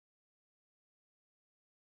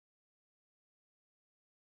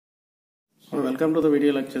Welcome to the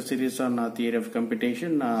video lecture series on theory of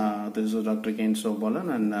computation. This is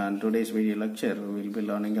Dr.K.N.Sivabalan, and in today's video lecture we will be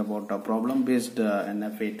learning about a problem-based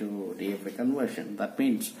NFA to DFA conversion. That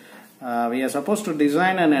means we are supposed to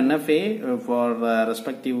design an NFA for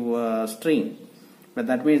respective string, but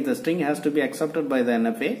that means the string has to be accepted by the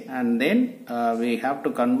NFA, and then we have to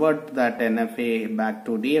convert that NFA back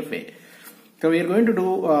to DFA. So we are going to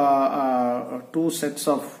do two sets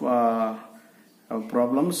of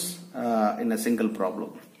problems in a single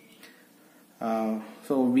problem.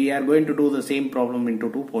 So we are going to do the same problem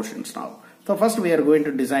into two portions now. So first we are going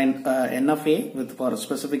to design NFA for a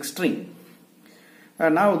specific string.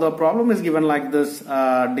 Now the problem is given like this: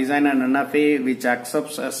 design an NFA which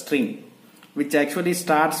accepts a string which actually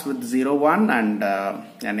starts with 0, 1 and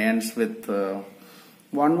ends with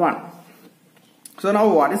 1, 1. So now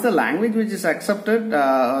what is the language which is accepted?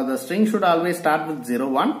 The string should always start with 0,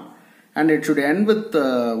 1. And it should end with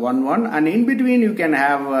 1, 1, and in between you can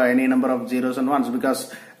have any number of zeros and ones,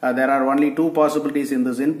 because there are only two possibilities in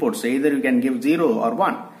this input. So either you can give 0 or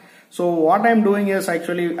 1. So what I am doing is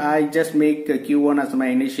actually I just make Q1 as my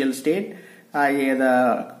initial state.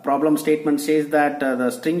 The problem statement says that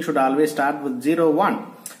the string should always start with 0, 1.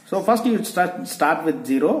 So first you start with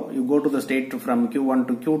 0, you go to the state from Q1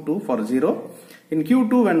 to Q2 for 0. In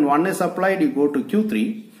Q2, when 1 is applied, you go to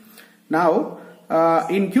Q3. Now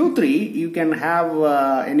in Q3 you can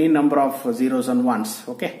have any number of zeros and ones,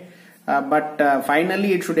 okay, but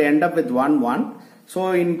finally it should end up with 1, 1.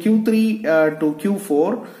 So in Q3 to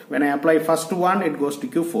Q4, when I apply first one, it goes to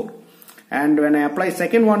Q4, and when I apply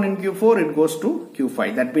second one in Q4, it goes to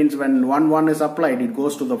Q5. That means when 1, 1 is applied, it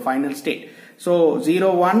goes to the final state. So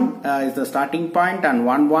 0, 1 is the starting point and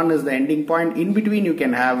 1, 1 is the ending point. In between you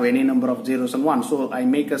can have any number of zeros and ones. So I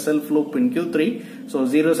make a self loop in Q3. So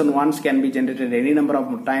zeros and ones can be generated any number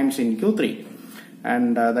of times in Q3.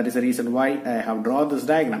 And that is the reason why I have drawn this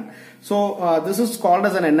diagram. So this is called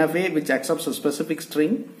as an NFA which accepts a specific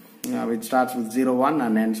string which starts with 0, 1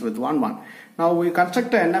 and ends with 1, 1. Now we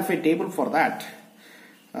construct an NFA table for that.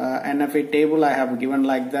 NFA table I have given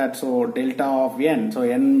like that. So delta of n, so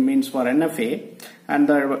n means for NFA, and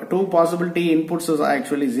the two possibility inputs is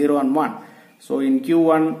actually 0 and 1. So in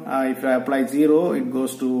Q1 if I apply 0, it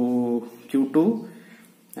goes to Q2,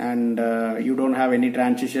 and you don't have any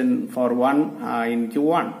transition for 1 in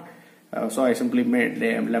Q1, so I simply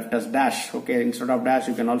left as dash. Okay, instead of dash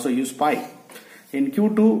you can also use pi. In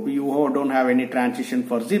Q2 you don't have any transition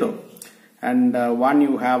for 0, and 1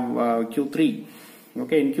 you have Q3.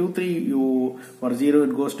 Okay, in Q3 for 0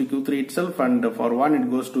 it goes to Q3 itself, and for 1 it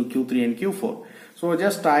goes to Q3 and Q4. So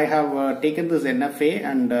just I have taken this NFA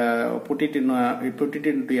and put it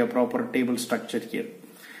into a proper table structure here.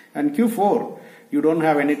 And Q4 you don't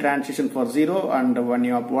have any transition for 0, and when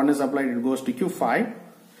 1 is applied it goes to Q5.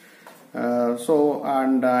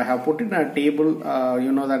 And I have put in a table.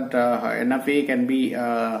 You know that NFA can be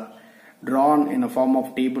drawn in a form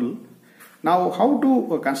of table. Now how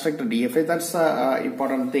to construct a DFA, that's an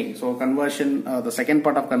important thing. So conversion, the second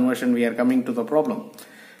part of conversion, we are coming to the problem.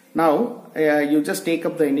 Now you just take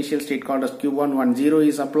up the initial state called as Q1. When 0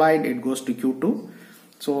 is applied, it goes to Q2.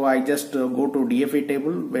 So I just go to DFA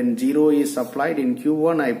table. When 0 is applied in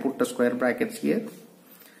Q1, I put the square brackets here.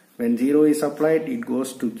 When 0 is applied, it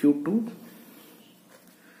goes to Q2.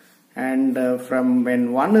 And from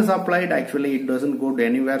when 1 is applied, actually it doesn't go to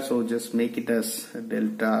anywhere, so just make it as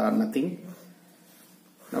delta nothing.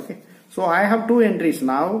 Okay, so I have two entries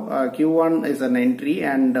now. Q1 is an entry,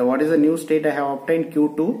 and what is the new state I have obtained?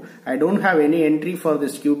 Q2. I don't have any entry for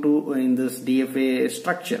this Q2 in this DFA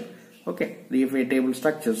structure. Okay, DFA table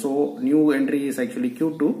structure. So new entry is actually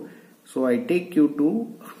Q2. So I take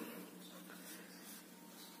Q2.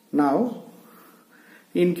 Now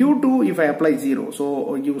in Q2 if I apply 0,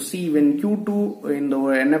 so you see when Q2 in the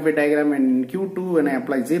NFA diagram, and in Q2 when I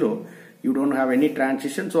apply 0, you don't have any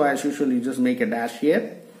transition. So as usual you just make a dash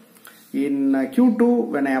here. In Q2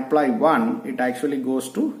 when I apply 1, it actually goes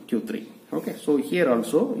to Q3. Okay, so here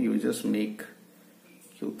also you just make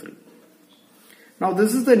Q3. Now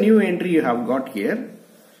this is the new entry you have got here,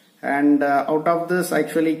 and out of this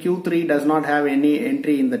actually Q3 does not have any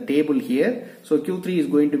entry in the table here. So Q3 is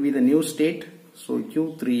going to be the new state. So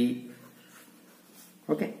Q3.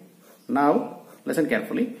 Okay, now listen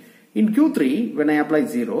carefully. In Q3 when I apply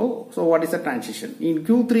 0, so what is the transition? In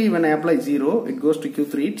Q3 when I apply 0, it goes to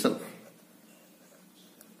Q3 itself.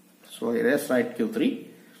 So let's write Q3.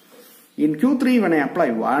 In Q3 when I apply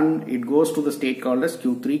 1, it goes to the state called as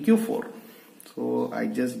Q3 Q4. So I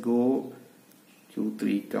just go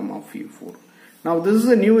Q3 comma Q4. Now this is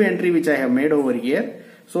a new entry which I have made over here.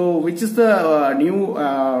 So which is the new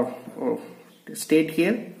state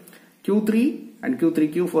here? Q3 and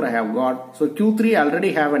Q3, Q4 I have got. So Q3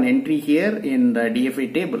 already have an entry here in the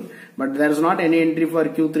DFA table, but there is not any entry for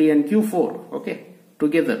Q3 and Q4. Okay,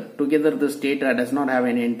 together the state does not have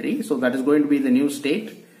any entry, so that is going to be the new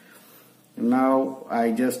state. Now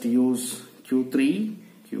I just use Q3,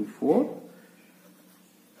 Q4.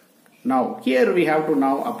 Now here we have to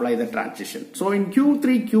now apply the transition. So in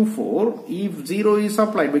Q3, Q4, if 0 is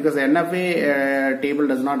applied, because the NFA table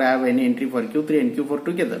does not have any entry for Q3 and Q4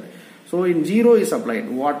 together. So in 0 is applied,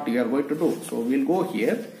 what you are going to do? So we'll go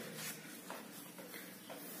here.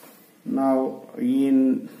 Now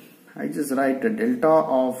I just write a delta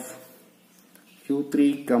of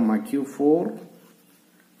Q3 comma Q4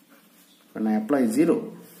 when I apply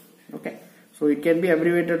 0. Okay, so it can be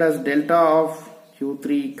abbreviated as delta of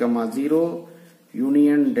Q3 comma 0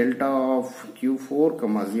 union delta of Q4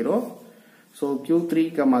 comma 0. So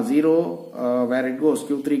Q3 comma 0 where it goes,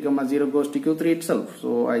 Q3 comma 0 goes to Q3 itself.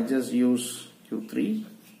 So I just use Q3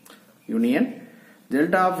 union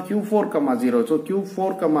delta of Q4 comma 0. So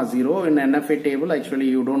Q4 comma 0 in NFA table, actually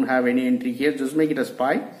you don't have any entry here, just make it as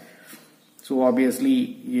pi. So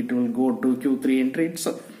obviously it will go to Q3 entry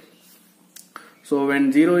itself. So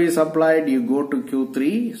when 0 is applied, you go to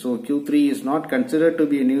Q3. So Q3 is not considered to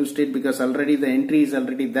be a new state because already the entry is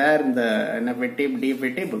already there in the NFA table,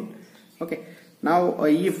 DFA table. Okay. Now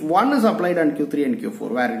if 1 is applied on Q3 and Q4,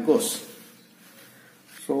 where it goes?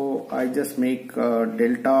 So I just make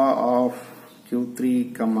delta of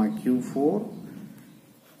Q3 comma Q4.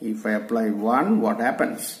 If I apply 1, what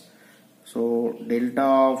happens? So delta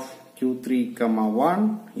of Q3 comma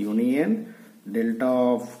 1 union delta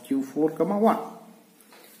of Q4 comma 1.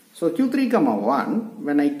 So Q3 comma 1,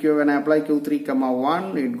 when I apply Q3 comma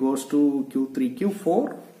 1, it goes to Q3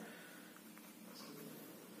 Q4.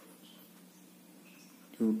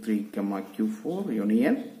 Q3 comma Q4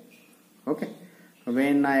 union. Okay.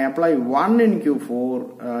 When I apply 1 in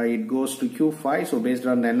Q4, it goes to Q5. So based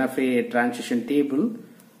on the NFA transition table,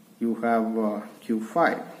 you have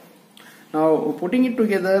Q5. Now putting it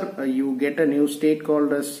together, you get a new state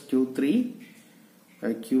called as Q3,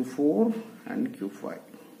 Q4 and Q5.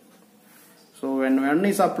 So when 1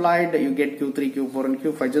 is applied, you get Q3, Q4 and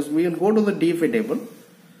Q5. We will go to the DFA table.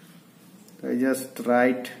 I just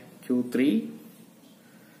write Q3,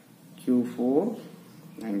 Q4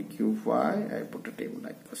 and Q5. I put a table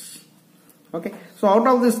like this. Okay. So out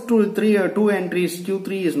of this two entries,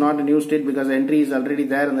 Q3 is not a new state because entry is already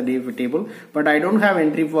there in the DFA table. But I don't have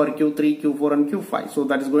entry for Q3, Q4 and Q5. So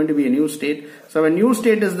that is going to be a new state. So when new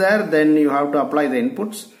state is there, then you have to apply the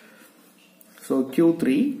inputs. So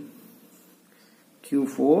Q3,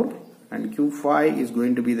 Q4 and Q5 is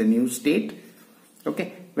going to be the new state.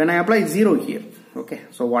 Okay. When I apply 0 here, okay.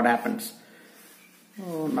 So what happens?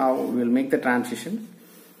 Now we will make the transition.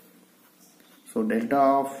 So delta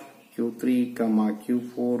of Q3 comma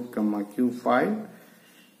Q4 comma Q5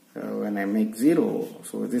 when I make 0,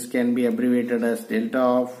 so this can be abbreviated as delta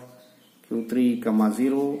of Q3 comma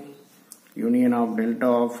 0 union of delta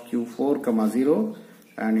of Q4 comma 0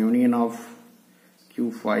 and union of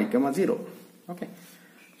Q5 comma 0. Okay.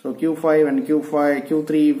 So Q5 and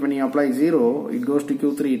Q3, when you apply 0, it goes to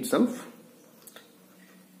Q3 itself.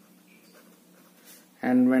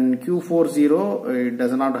 And when Q4 0, it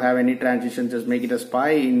does not have any transition, just make it as pi.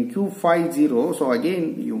 In Q5 0, so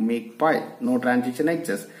again you make pi, no transition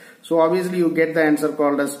exists. So obviously you get the answer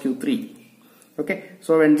called as Q3. Okay,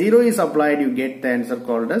 so when 0 is applied, you get the answer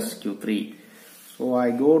called as Q3. So I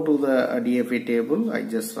go to the DFA table, I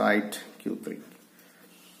just write Q3.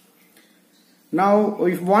 Now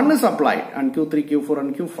if 1 is applied on Q3, Q4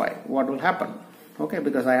 and Q5, what will happen? Okay,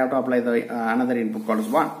 because I have to apply the another input called as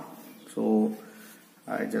 1. So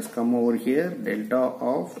I just come over here, delta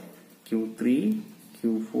of Q3,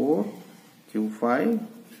 Q4, Q5,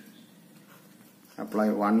 apply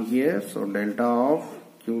 1 here. So delta of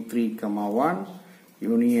Q3 comma 1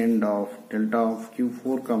 union of delta of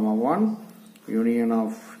Q4 comma 1 union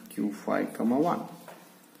of Q5 comma 1.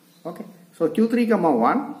 Okay, so Q3 comma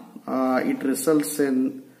 1 it results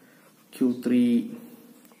in Q3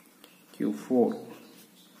 Q4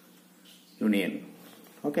 union.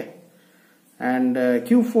 Okay. And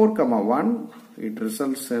Q4 comma 1 it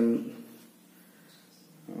results in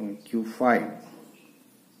Q5.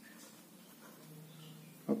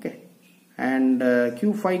 Okay, and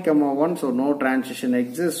Q5 comma 1, so no transition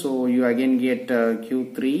exists, so you again get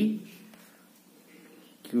Q3,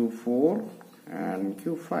 Q4 and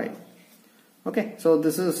Q5. Okay, so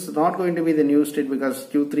this is not going to be the new state because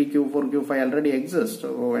Q3, Q4, Q5 already exist.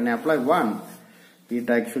 So when I apply 1, it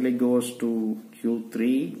actually goes to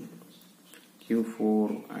Q3,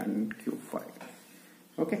 Q4 and Q5.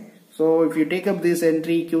 Okay, So if you take up this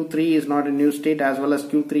entry, Q3 is not a new state, as well as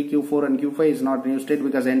Q3, Q4 and Q5 is not a new state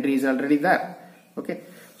because entry is already there. Okay,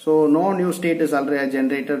 so no new state is already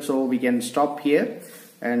generated, so we can stop here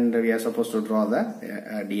and we are supposed to draw the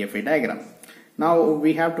DFA diagram. Now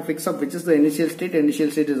we have to fix up which is the initial state. Initial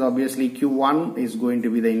state is obviously Q1 is going to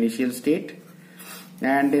be the initial state,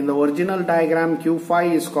 and in the original diagram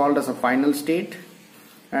Q5 is called as a final state,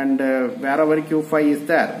 and wherever Q5 is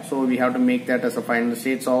there, so we have to make that as a final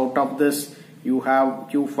state. So out of this you have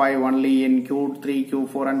Q5 only in Q3,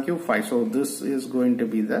 Q4 and Q5, so this is going to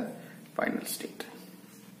be the final state.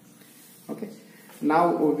 Okay,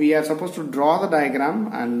 now we are supposed to draw the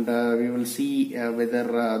diagram, and we will see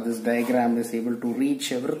whether this diagram is able to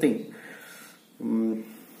reach everything.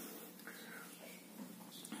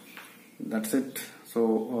 That's it.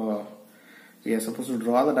 So we are supposed to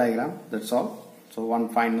draw the diagram, that's all. So one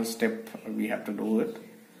final step we have to do it.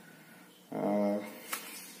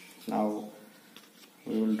 Now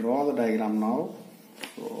we will draw the diagram now.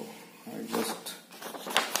 So I just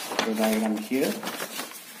put the diagram here.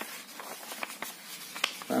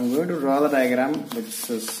 So I'm going to draw the diagram which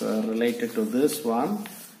is related to this one.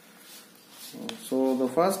 So the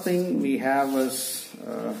first thing we have is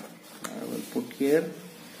I will put here.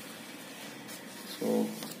 So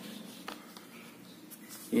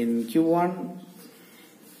in Q1,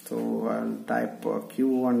 so I'll type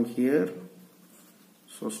Q1 here.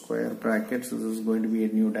 So square brackets, this is going to be a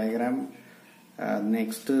new diagram.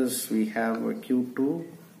 Next is we have Q2.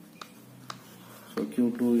 So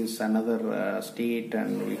Q2 is another state,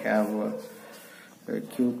 and we have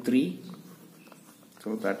Q3.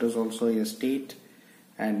 So that is also a state,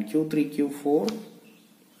 and Q3, Q4.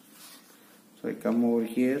 So I come over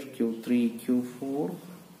here, Q3, Q4.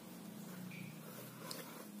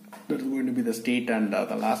 That is going to be the state, and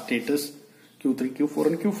the last state is Q3, Q4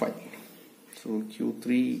 and Q5. So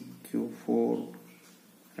Q3, Q4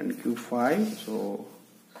 and Q5. So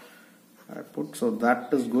I put, so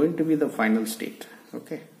that is going to be the final state.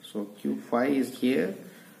 Okay, so Q5 is here,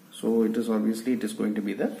 so it is obviously it is going to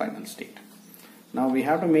be the final state. Now we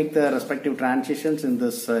have to make the respective transitions in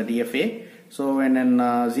this DFA. So when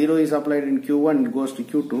 0 is applied in Q1, it goes to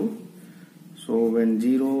Q2. So when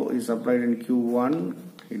 0 is applied in Q1,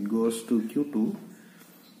 it goes to Q2.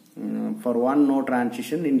 For 1, no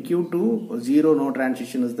transition. In Q2, 0, no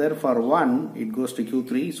transition is there. For 1, it goes to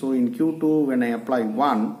Q3. So in Q2, when I apply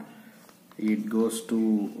 1, it goes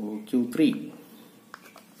to Q3.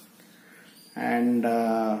 And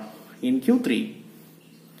in Q3,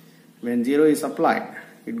 when 0 is applied,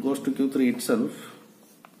 it goes to Q3 itself.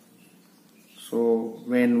 So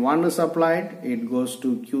when 1 is applied, it goes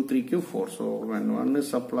to Q3, Q4. So when 1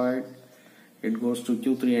 is applied, it goes to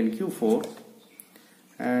Q3 and Q4.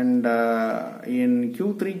 And in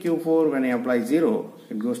Q3, Q4, when I apply 0,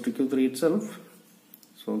 it goes to Q3 itself.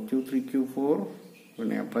 So Q3, Q4,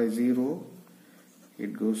 when I apply 0,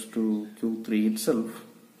 it goes to Q3 itself.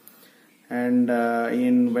 And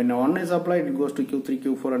when 1 is applied, it goes to Q3,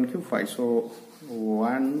 Q4 and Q5. So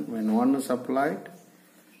when 1 is applied,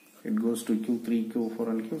 it goes to Q3, Q4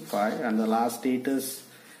 and Q5, and the last state is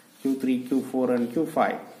Q3, Q4 and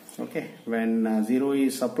Q5. Okay, when 0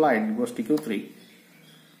 is applied, it goes to Q3.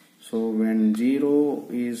 So when 0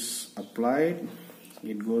 is applied,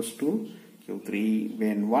 it goes to Q3.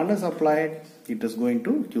 When 1 is applied, it is going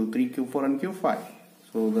to Q3, Q4 and Q5.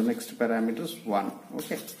 So the next parameter is 1.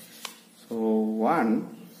 Okay, so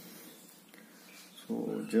 1.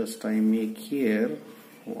 So just I make here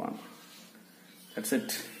 1. That's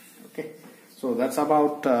it. Okay, so that's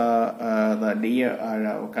about the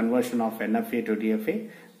conversion of NFA to DFA.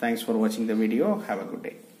 Thanks for watching the video. Have a good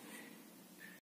day.